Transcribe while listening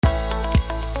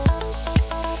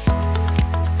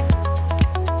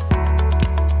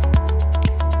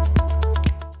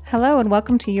Hello and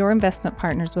welcome to Your Investment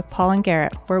Partners with Paul and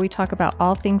Garrett, where we talk about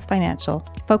all things financial,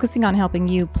 focusing on helping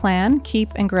you plan, keep,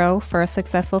 and grow for a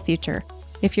successful future.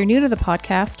 If you're new to the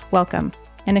podcast, welcome.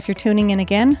 And if you're tuning in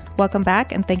again, welcome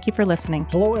back and thank you for listening.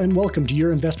 Hello and welcome to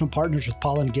Your Investment Partners with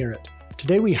Paul and Garrett.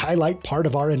 Today we highlight part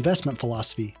of our investment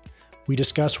philosophy. We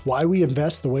discuss why we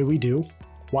invest the way we do,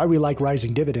 why we like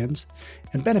rising dividends,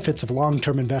 and benefits of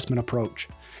long-term investment approach.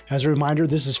 As a reminder,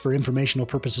 this is for informational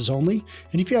purposes only,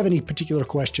 and if you have any particular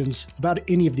questions about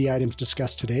any of the items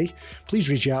discussed today, please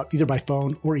reach out either by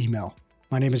phone or email.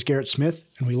 My name is Garrett Smith,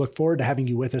 and we look forward to having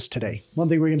you with us today. One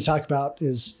thing we're going to talk about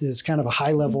is kind of a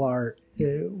high level,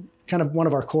 kind of one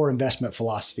of our core investment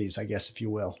philosophies, I guess, if you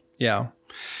will. Yeah.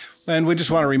 And we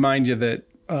just want to remind you that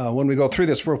when we go through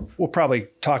this, we'll probably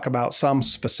talk about some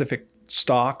specific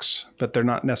stocks, but they're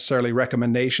not necessarily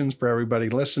recommendations for everybody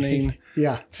listening.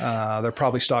 Yeah. They're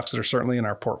probably stocks that are certainly in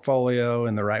our portfolio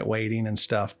and the right weighting and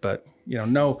stuff, but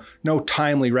no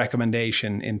timely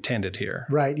recommendation intended here.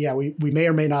 Right. Yeah. We may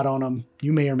or may not own them.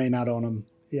 You may or may not own them.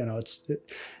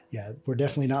 We're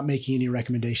definitely not making any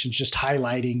recommendations, just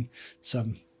highlighting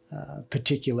some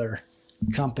particular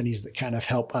companies that kind of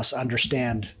help us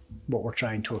understand what we're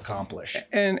trying to accomplish.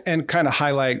 And kind of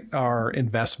highlight our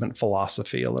investment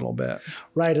philosophy a little bit.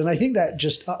 Right. And I think that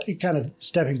just kind of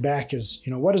stepping back is,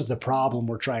 what is the problem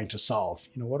we're trying to solve?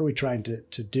 What are we trying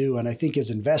to do? And I think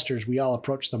as investors, we all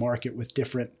approach the market with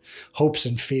different hopes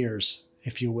and fears,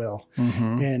 if you will.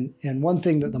 Mm-hmm. And one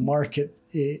thing that the market,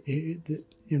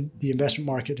 in the investment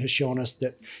market has shown us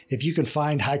that if you can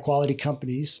find high quality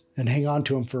companies and hang on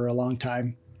to them for a long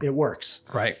time, it works.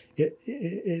 Right.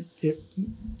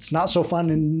 It's not so fun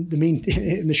in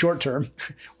the short term.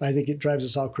 I think it drives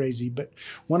us all crazy. But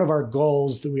one of our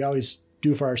goals that we always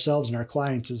do for ourselves and our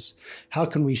clients is how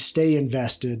can we stay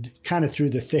invested kind of through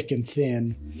the thick and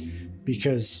thin,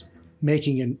 because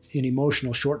making an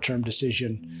emotional short-term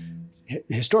decision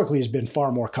historically has been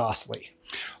far more costly.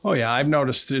 Oh yeah. I've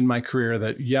noticed in my career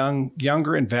that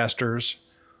younger investors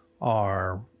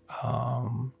are,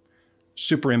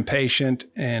 super impatient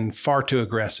and far too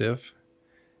aggressive.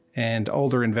 And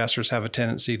older investors have a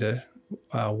tendency to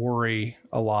worry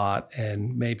a lot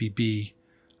and maybe be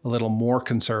a little more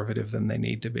conservative than they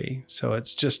need to be. So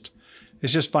it's just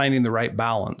finding the right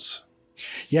balance.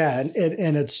 Yeah.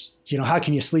 And it's, how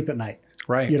can you sleep at night?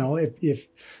 Right. If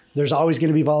there's always going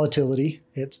to be volatility,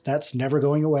 that's never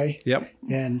going away. Yep.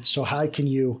 And so how can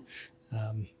you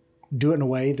do it in a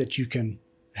way that you can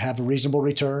have a reasonable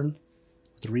return,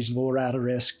 the reasonable amount of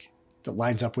risk that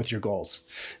lines up with your goals?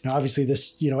 Now, obviously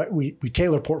this, we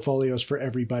tailor portfolios for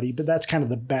everybody, but that's kind of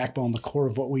the backbone, the core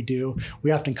of what we do. We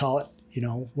often call it,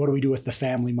 what do we do with the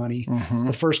family money? Mm-hmm. It's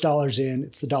the first dollars in.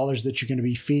 It's the dollars that you're going to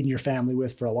be feeding your family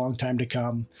with for a long time to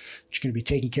come. That you're going to be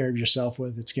taking care of yourself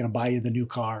with. It's going to buy you the new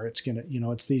car. It's going to,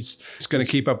 it's going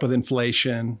to keep up with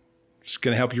inflation. It's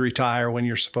going to help you retire when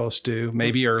you're supposed to,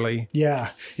 maybe early. Yeah.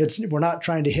 We're not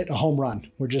trying to hit a home run.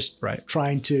 We're just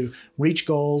trying to reach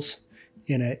goals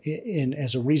in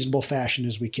as a reasonable fashion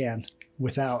as we can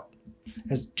without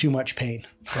too much pain.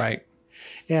 Right.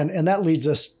 And that leads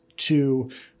us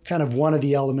to kind of one of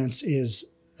the elements is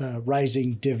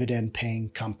rising dividend paying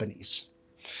companies.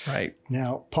 Right.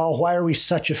 Now, Paul, why are we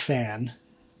such a fan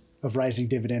of rising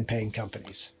dividend paying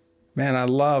companies? Man, I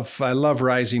love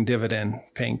rising dividend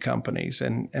paying companies.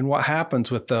 And what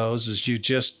happens with those is you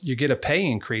get a pay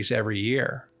increase every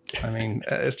year. I mean,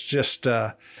 it's just,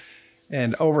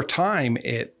 and over time,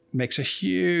 it makes a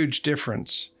huge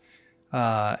difference,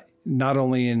 not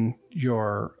only in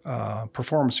your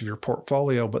performance of your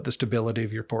portfolio, but the stability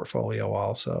of your portfolio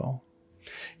also.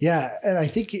 Yeah. And I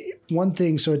think one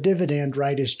thing, so a dividend,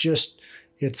 right, is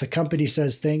it's a company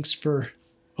says, thanks for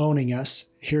owning us.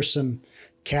 Here's some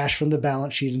cash from the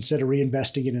balance sheet. Instead of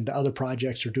reinvesting it into other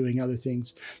projects or doing other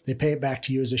things, they pay it back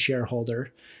to you as a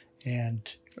shareholder.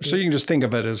 And so you can just think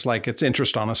of it as like it's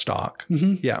interest on a stock.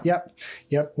 Mm-hmm. Yeah.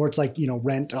 Yep. Or it's like,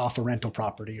 rent off a rental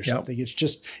property or something. Yep.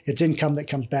 It's income that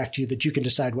comes back to you that you can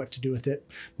decide what to do with it.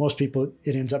 Most people,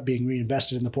 it ends up being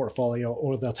reinvested in the portfolio,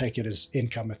 or they'll take it as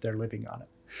income if they're living on it.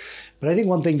 But I think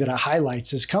one thing that it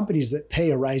highlights is companies that pay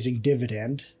a rising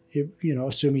dividend,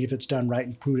 assuming if it's done right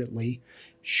and prudently,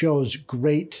 shows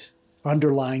great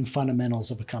underlying fundamentals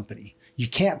of a company. You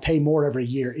can't pay more every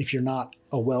year if you're not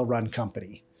a well-run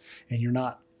company and you're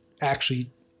not actually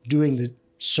doing the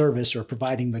service or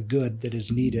providing the good that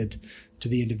is needed to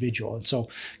the individual. And so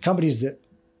companies that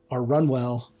are run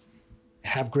well,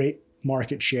 have great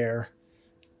market share,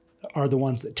 are the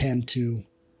ones that tend to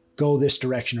go this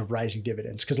direction of rising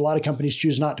dividends, because a lot of companies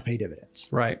choose not to pay dividends.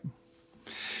 Right.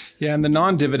 Yeah. And the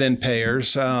non-dividend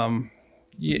payers,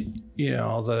 you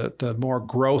know, the more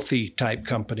growthy type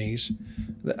companies,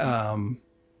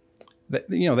 that,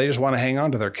 you know, they just want to hang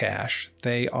on to their cash.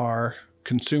 They are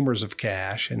consumers of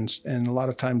cash, and a lot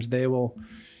of times they will,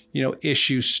 you know,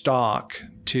 issue stock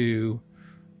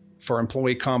for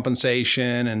employee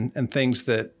compensation and things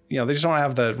that, you know, they just don't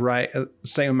have the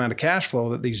same amount of cash flow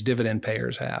that these dividend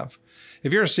payers have.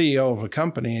 If you're a CEO of a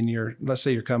company and let's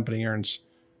say your company earns,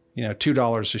 you know,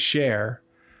 $2 a share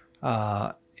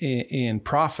in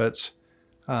profits,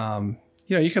 you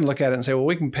know, you can look at it and say, well,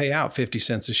 we can pay out 50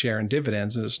 cents a share in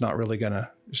dividends, and it's not really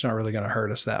gonna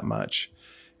hurt us that much.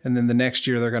 And then the next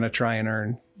year they're going to try and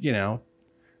earn, you know,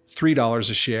 $3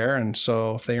 a share. And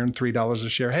so if they earn $3 a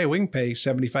share, hey, we can pay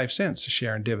 75 cents a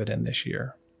share in dividend this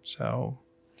year. So.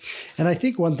 And I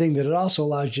think one thing that it also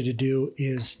allows you to do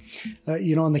is,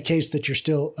 you know, in the case that you're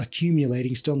still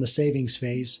accumulating, still in the savings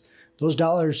phase, those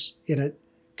dollars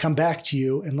come back to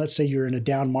you. And let's say you're in a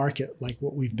down market like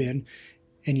what we've been,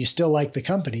 and you still like the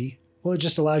company. Well, it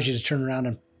just allows you to turn around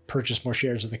and purchase more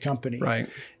shares of the company. Right.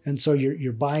 And so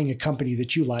you're buying a company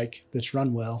that you like, that's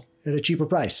run well, at a cheaper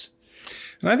price.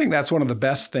 And I think that's one of the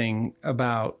best thing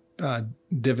about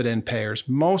dividend payers.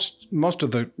 Most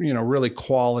of the, you know, really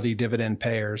quality dividend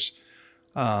payers.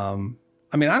 I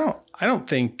mean, I don't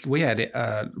think we had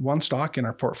one stock in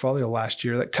our portfolio last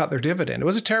year that cut their dividend. It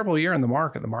was a terrible year in the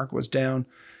market. The market was down.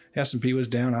 S&P was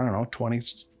down, I don't know,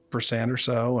 20% or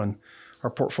so. And our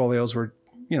portfolios were,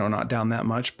 you know, not down that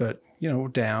much, but, you know,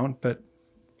 down. But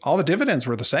all the dividends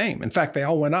were the same. In fact, they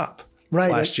all went up.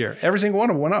 Right. Last year. Every single one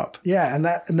of them went up. Yeah. And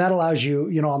that allows you,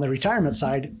 you know, on the retirement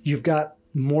side, you've got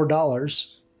more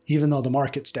dollars, even though the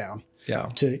market's down. Yeah.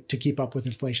 To keep up with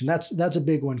inflation. That's a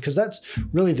big one, because that's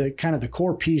really the kind of the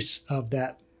core piece of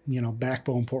that, you know,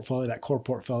 backbone portfolio, that core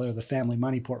portfolio, the family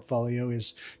money portfolio,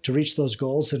 is to reach those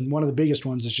goals. And one of the biggest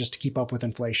ones is just to keep up with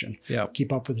inflation. Yeah.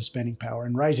 Keep up with the spending power.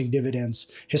 And rising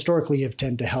dividends historically have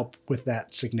tended to help with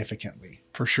that significantly.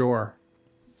 For sure.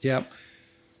 Yep.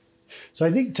 So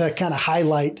I think to kind of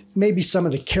highlight maybe some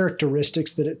of the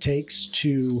characteristics that it takes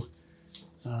to,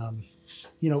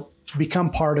 you know, become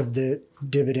part of the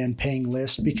dividend paying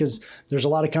list, because there's a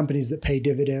lot of companies that pay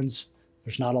dividends.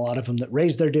 There's not a lot of them that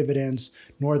raise their dividends,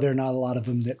 nor are there not a lot of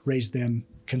them that raise them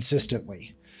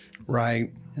consistently.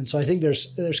 Right. And so I think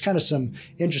there's kind of some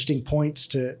interesting points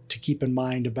to keep in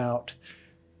mind about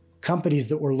companies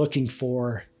that we're looking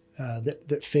for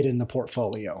that fit in the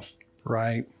portfolio.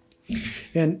 Right.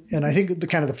 And I think the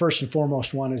kind of the first and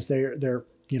foremost one is they're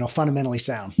you know, fundamentally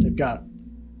sound. They've got,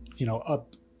 you know, a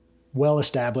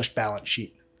well-established balance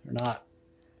sheet.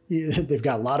 They've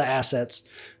got a lot of assets.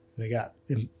 They got,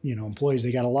 you know, employees.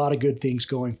 They got a lot of good things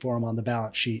going for them on the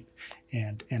balance sheet,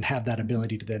 and have that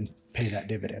ability to then pay that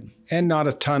dividend. And not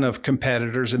a ton of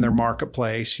competitors in their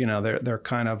marketplace. You know, they're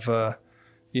kind of,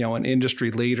 you know, an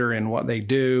industry leader in what they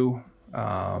do.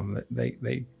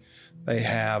 They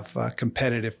have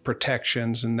competitive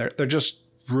protections, and they're just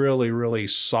really, really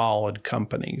solid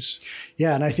companies.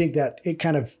 Yeah, and I think that it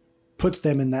kind of puts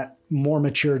them in that more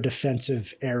mature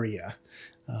defensive area.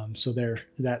 So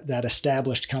that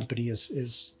established company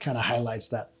is kind of highlights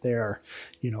that they're,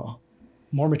 you know,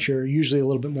 more mature, usually a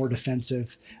little bit more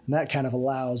defensive, and that kind of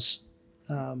allows,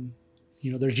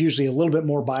 you know, there's usually a little bit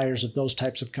more buyers of those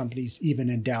types of companies, even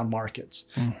in down markets,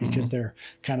 because they're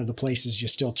kind of the places you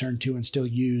still turn to and still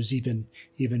use even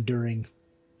during,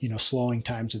 you know, slowing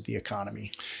times of the economy.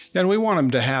 Yeah, and we want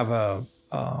them to have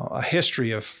a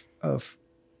history of,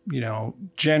 you know,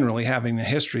 generally having a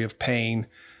history of paying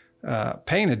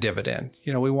a dividend.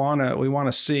 You know, we want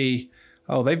to see,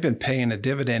 oh, they've been paying a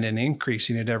dividend and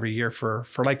increasing it every year for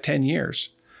like 10 years.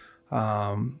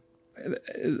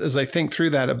 As I think through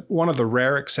that, one of the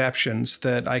rare exceptions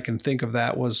that I can think of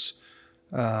that was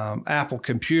Apple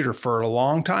Computer for a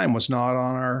long time was not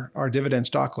on our dividend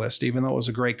stock list, even though it was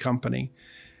a great company.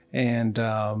 And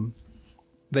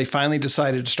they finally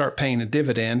decided to start paying a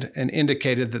dividend and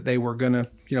indicated that they were going to,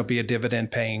 you know, be a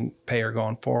dividend payer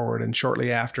going forward. And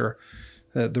shortly after,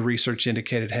 the research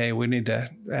indicated, hey, we need to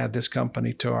add this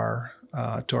company to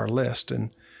our list.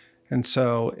 And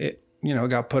so it, you know,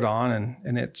 got put on,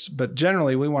 but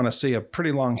generally we want to see a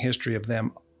pretty long history of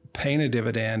them paying a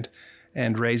dividend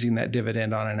and raising that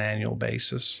dividend on an annual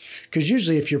basis. Because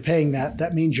usually if you're paying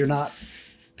that means you're not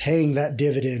paying that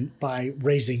dividend by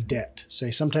raising debt.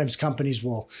 Say sometimes companies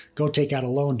will go take out a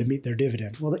loan to meet their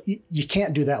dividend. Well, you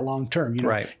can't do that long term. You know,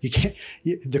 right. You can't.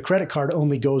 The credit card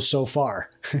only goes so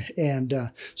far, and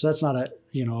so that's not a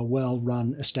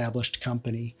well-run established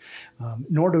company.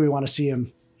 Nor do we want to see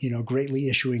them, you know, greatly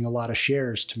issuing a lot of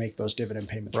shares to make those dividend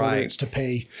payments. Right. Whether it's to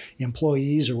pay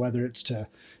employees or whether it's to,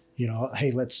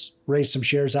 hey, let's raise some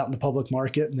shares out in the public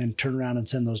market and then turn around and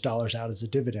send those dollars out as a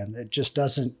dividend. It just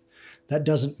doesn't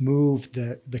move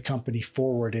the company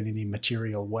forward in any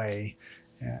material way.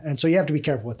 And so you have to be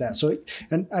careful with that. So,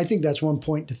 and I think that's one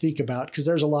point to think about, because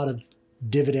there's a lot of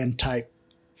dividend type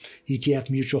ETF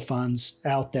mutual funds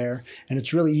out there, and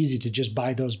it's really easy to just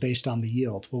buy those based on the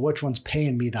yield. Well, which one's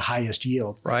paying me the highest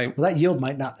yield? Right. Well, that yield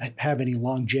might not have any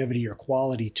longevity or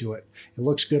quality to it. It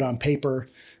looks good on paper.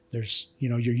 There's,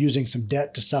 you're using some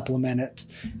debt to supplement it,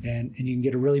 and you can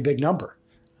get a really big number.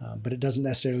 But it doesn't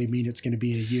necessarily mean it's going to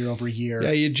be a year over year.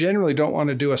 Yeah, you generally don't want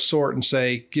to do a sort and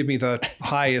say, give me the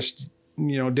highest,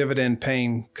 dividend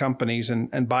paying companies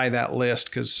and buy that list,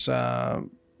 because,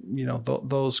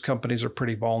 those companies are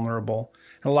pretty vulnerable.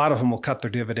 And a lot of them will cut their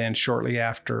dividends shortly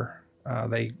after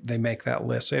they make that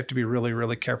list. So you have to be really,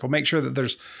 really careful. Make sure that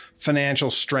there's financial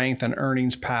strength and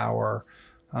earnings power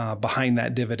behind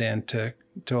that dividend to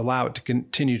allow it to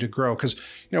continue to grow. Because,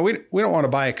 we don't want to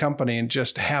buy a company and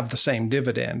just have the same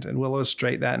dividend. And we'll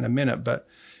illustrate that in a minute. But,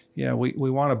 we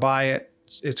want to buy it.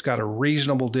 It's got a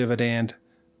reasonable dividend,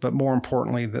 but more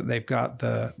importantly, that they've got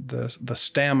the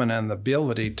stamina and the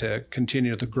ability to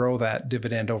continue to grow that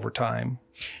dividend over time.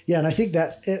 Yeah, and I think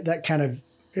that kind of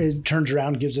it turns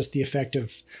around and gives us the effect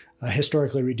of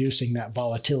historically reducing that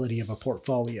volatility of a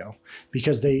portfolio,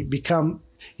 because they become,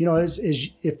 as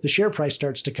if the share price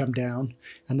starts to come down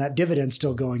and that dividend's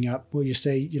still going up, well, you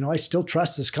say, I still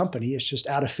trust this company. It's just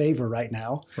out of favor right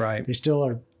now. Right. They still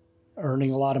are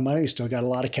earning a lot of money. They still got a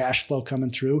lot of cash flow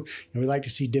coming through. We like to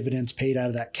see dividends paid out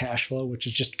of that cash flow, which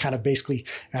is just kind of basically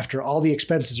after all the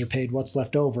expenses are paid, what's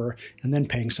left over, and then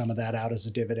paying some of that out as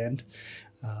a dividend,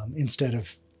 instead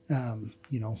of,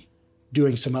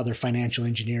 doing some other financial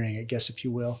engineering, I guess, if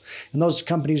you will. And those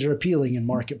companies are appealing in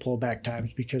market pullback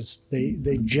times because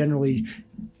they generally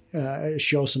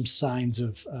show some signs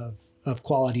of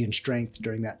quality and strength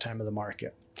during that time of the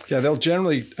market. Yeah, they'll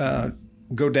generally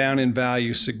go down in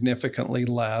value significantly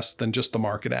less than just the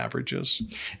market averages.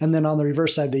 And then on the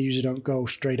reverse side, they usually don't go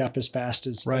straight up as fast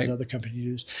as other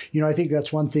companies do. I think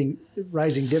that's one thing.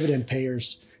 Rising dividend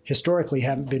payers historically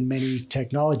haven't been many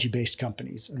technology-based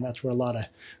companies, and that's where a lot of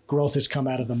growth has come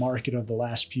out of the market over the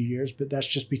last few years. But that's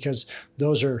just because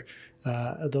those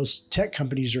tech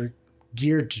companies are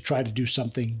geared to try to do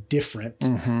something different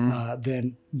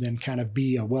than kind of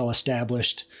be a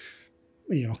well-established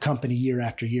company year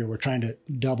after year. We're trying to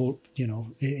double,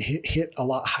 hit a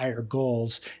lot higher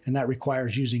goals, and that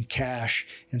requires using cash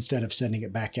instead of sending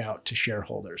it back out to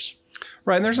shareholders.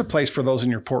 Right. And there's a place for those in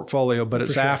your portfolio, but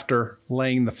it's after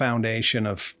laying the foundation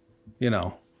of,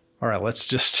 all right, let's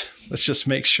just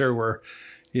make sure we're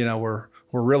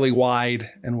really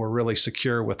wide and we're really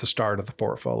secure with the start of the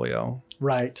portfolio.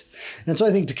 Right. And so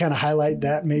I think to kind of highlight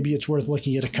that, maybe it's worth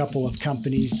looking at a couple of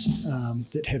companies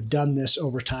that have done this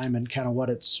over time and kind of what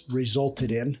it's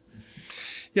resulted in.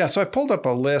 Yeah. So I pulled up a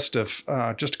list of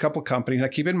just a couple of companies. Now,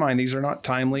 keep in mind, these are not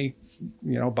timely,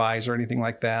 buys or anything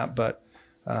like that, but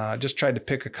just tried to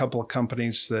pick a couple of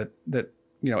companies that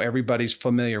everybody's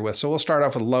familiar with. So we'll start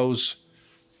off with Lowe's,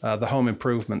 the home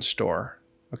improvement store.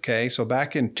 Okay. So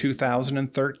back in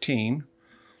 2013,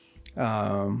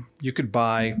 you could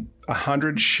buy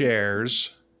 100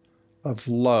 shares of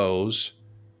Lowe's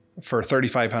for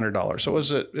 $3,500. So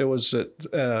it was at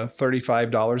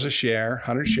 $35 a share,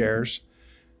 100 shares,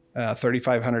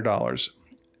 $3,500.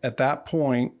 At that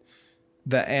point,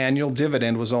 the annual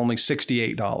dividend was only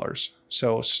 $68.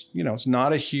 So, it's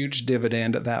not a huge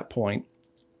dividend at that point.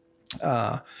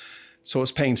 So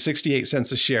it's paying 68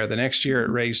 cents a share. The next year it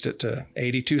raised it to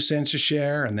 82 cents a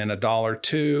share and then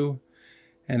 $1.02.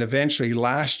 And eventually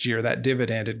last year that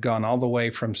dividend had gone all the way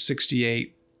from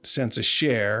 68 cents a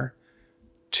share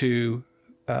to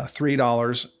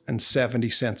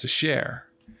 $3.70 a share.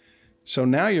 So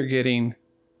now you're getting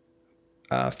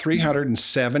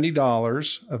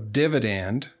 $370 of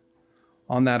dividend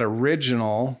on that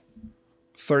original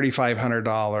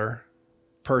 $3,500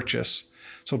 purchase.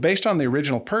 So based on the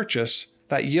original purchase,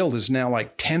 that yield is now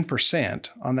like 10%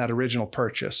 on that original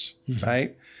purchase,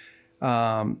 right?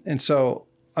 And so,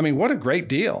 what a great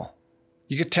deal.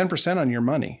 You get 10% on your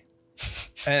money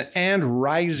and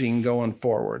rising going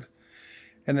forward.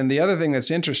 And then the other thing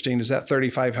that's interesting is that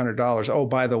 $3,500. Oh,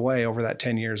 by the way, over that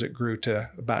 10 years, it grew to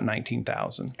about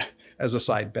 $19,000 as a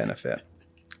side benefit.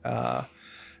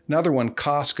 Another one,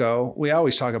 Costco. We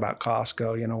always talk about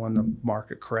Costco, when the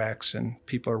market corrects and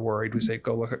people are worried, we say,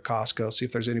 go look at Costco, see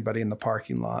if there's anybody in the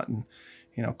parking lot. And,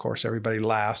 of course, everybody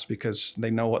laughs because they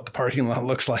know what the parking lot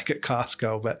looks like at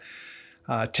Costco.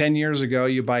 But 10 years ago,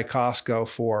 you buy Costco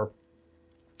for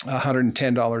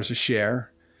 $110 a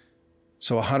share.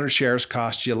 So 100 shares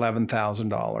cost you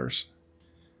 $11,000.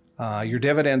 Your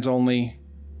dividend's only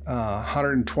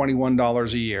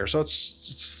 $121 a year. So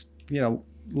it's a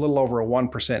little over a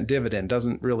 1% dividend.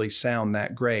 Doesn't really sound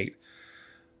that great.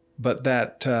 But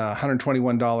that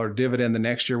 $121 dividend the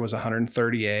next year was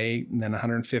 $138, and then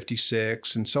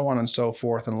 $156, and so on and so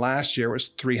forth. And last year it was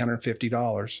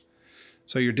 $350.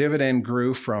 So your dividend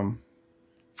grew from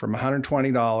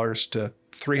 $120 to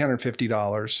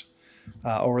 $350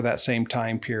 over that same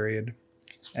time period.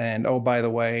 And oh, by the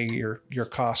way, your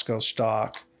Costco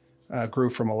stock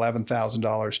grew from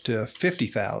 $11,000 to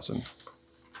 $50,000.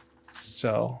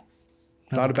 So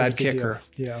not a bad kicker.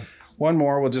 Deal. Yeah. One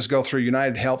more, we'll just go through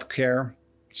United Healthcare.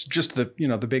 It's just the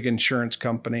big insurance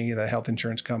company, the health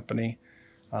insurance company.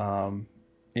 They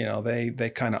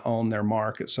kind of own their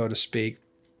market, so to speak.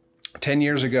 10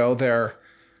 years ago, their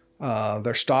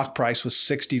stock price was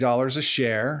 $60 a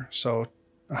share. So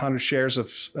 100 shares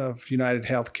of United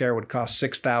Healthcare would cost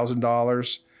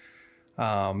 $6,000.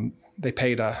 They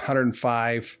paid a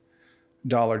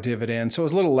 $105 dividend. So it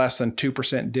was a little less than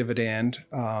 2% dividend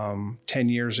 10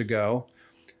 years ago.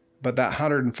 But that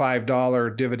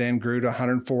 $105 dividend grew to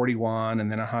 $141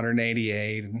 and then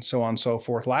 $188 and so on and so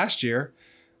forth. Last year,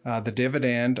 the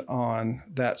dividend on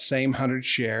that same 100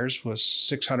 shares was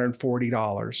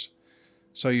 $640.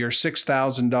 So your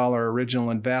 $6,000 original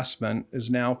investment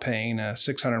is now paying a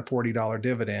 $640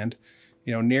 dividend,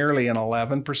 nearly an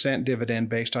 11% dividend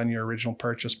based on your original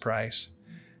purchase price.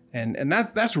 And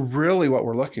that's really what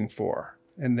we're looking for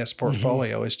in this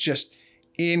portfolio is just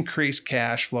increased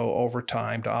cash flow over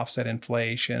time to offset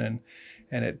inflation,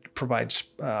 and it provides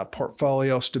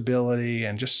portfolio stability,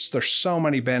 and just there's so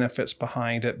many benefits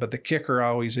behind it. But the kicker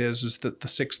always is that the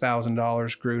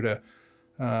 $6,000 grew to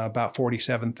about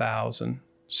 $47,000.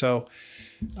 So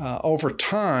over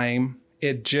time,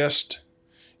 it just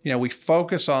we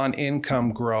focus on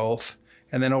income growth,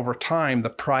 and then over time the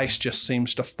price just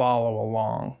seems to follow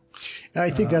along. And I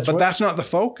think that's not the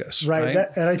focus, right?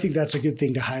 And I think that's a good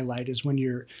thing to highlight is when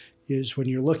you're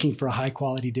looking for a high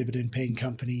quality dividend paying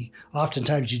company,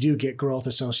 oftentimes you do get growth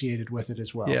associated with it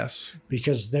as well. Yes.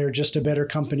 Because they're just a better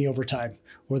company over time,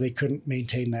 or they couldn't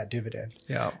maintain that dividend.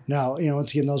 Yeah. Now,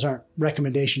 once again, those aren't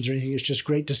recommendations or anything. It's just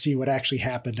great to see what actually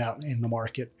happened out in the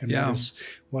market and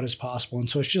what is possible. And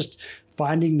so it's just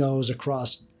finding those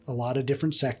across a lot of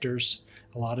different sectors,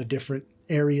 a lot of different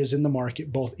areas in the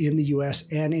market, both in the U.S.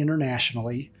 and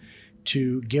internationally,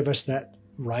 to give us that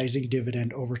rising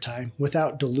dividend over time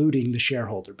without diluting the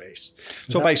shareholder base.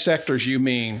 So by sectors, you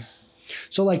mean?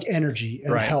 So like energy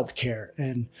and healthcare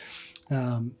and,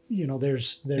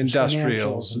 there's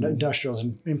industrials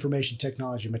and information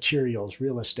technology, materials,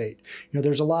 real estate.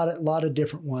 There's a lot of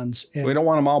different ones. And we don't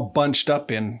want them all bunched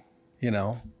up in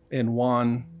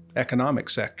one economic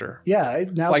sector. Yeah.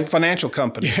 Like financial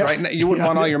companies, right? Now, you wouldn't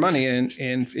want all your money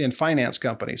in finance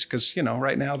companies because,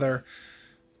 right now they're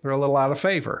a little out of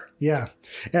favor. Yeah.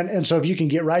 And so if you can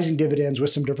get rising dividends with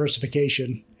some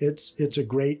diversification, it's a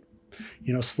great,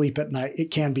 sleep at night.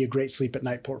 It can be a great sleep at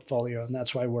night portfolio. And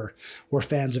that's why we're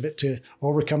fans of it, to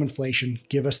overcome inflation,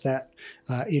 give us that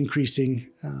increasing,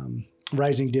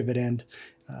 rising dividend.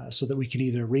 So that we can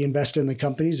either reinvest in the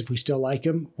companies if we still like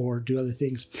them or do other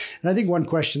things. And I think one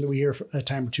question that we hear a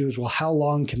time or two is, well, how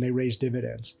long can they raise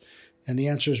dividends? And the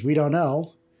answer is we don't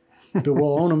know, but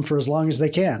we'll own them for as long as they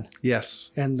can.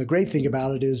 Yes. And the great thing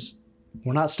about it is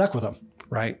we're not stuck with them.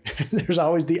 Right. There's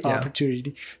always the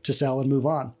opportunity to sell and move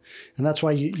on. And that's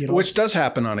why, which does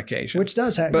happen on occasion. Which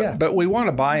does happen, But we want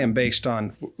to buy them based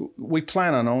on, we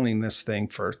plan on owning this thing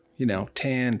for,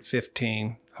 10,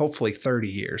 15, hopefully 30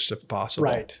 years if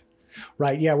possible.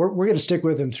 Right. Yeah. We're going to stick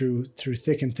with them through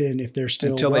thick and thin if they're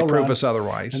still until they prove us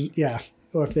otherwise. And,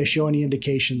 or if they show any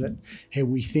indication that, hey,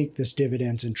 we think this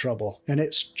dividend's in trouble. And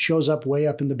it shows up way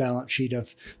up in the balance sheet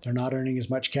of they're not earning as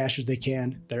much cash as they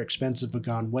can. Their expenses have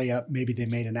gone way up. Maybe they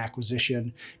made an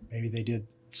acquisition. Maybe they did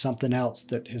something else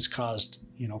that has caused,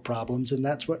 problems. And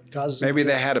that's what causes. Maybe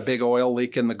they had a big oil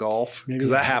leak in the Gulf,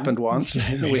 because that happened once.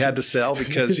 We had to sell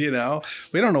because, we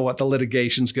don't know what the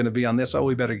litigation's going to be on this. Oh,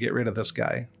 we better get rid of this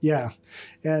guy. Yeah.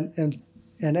 And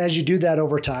as you do that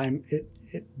over time,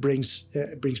 it brings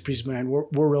peace of mind.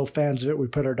 We're real fans of it. We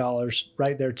put our dollars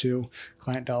right there too.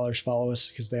 Client dollars follow us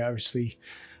because they obviously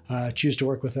choose to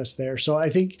work with us there. So I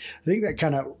think that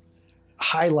kind of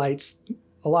highlights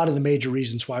a lot of the major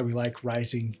reasons why we like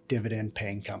rising dividend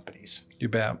paying companies. You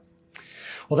bet.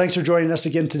 Well, thanks for joining us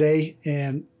again today.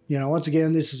 And once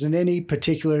again, this isn't any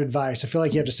particular advice. I feel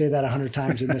like you have to say that 100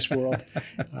 times in this world.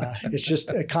 It's just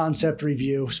a concept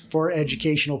review for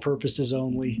educational purposes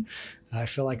only. I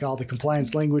feel like all the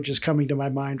compliance language is coming to my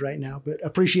mind right now, but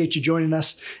appreciate you joining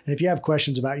us. And if you have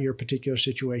questions about your particular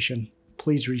situation,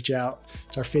 please reach out.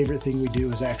 It's our favorite thing we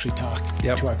do is actually talk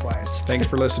to our clients. Thanks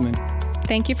for listening.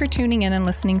 Thank you for tuning in and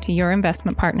listening to Your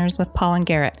Investment Partners with Paul and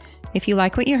Garrett. If you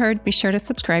like what you heard, be sure to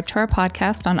subscribe to our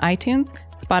podcast on iTunes,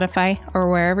 Spotify, or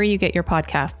wherever you get your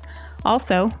podcasts.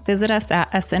 Also, visit us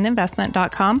at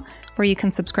ascendinvestment.com, where you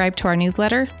can subscribe to our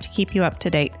newsletter to keep you up to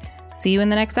date. See you in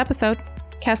the next episode.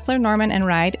 Kessler, Norman &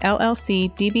 Ride,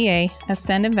 LLC, DBA,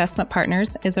 Ascend Investment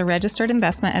Partners is a registered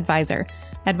investment advisor.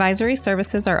 Advisory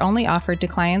services are only offered to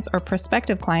clients or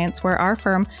prospective clients where our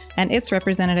firm and its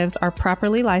representatives are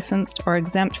properly licensed or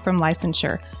exempt from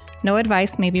licensure. No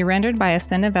advice may be rendered by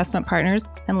Ascend Investment Partners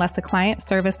unless a client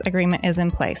service agreement is in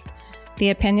place.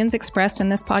 The opinions expressed in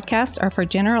this podcast are for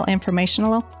general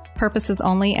informational purposes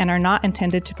only and are not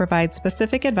intended to provide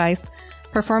specific advice,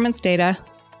 performance data,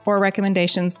 or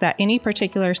recommendations that any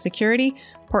particular security,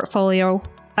 portfolio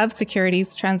of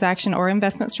securities, transaction, or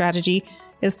investment strategy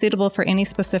is suitable for any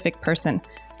specific person.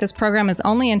 This program is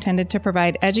only intended to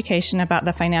provide education about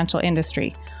the financial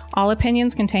industry. All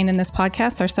opinions contained in this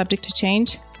podcast are subject to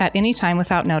change at any time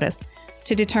without notice.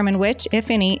 To determine which,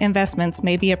 if any, investments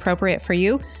may be appropriate for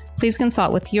you, please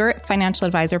consult with your financial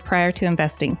advisor prior to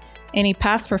investing. Any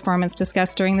past performance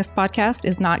discussed during this podcast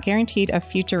is not guaranteed of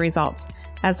future results.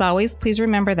 As always, please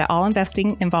remember that all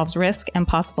investing involves risk and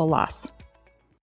possible loss.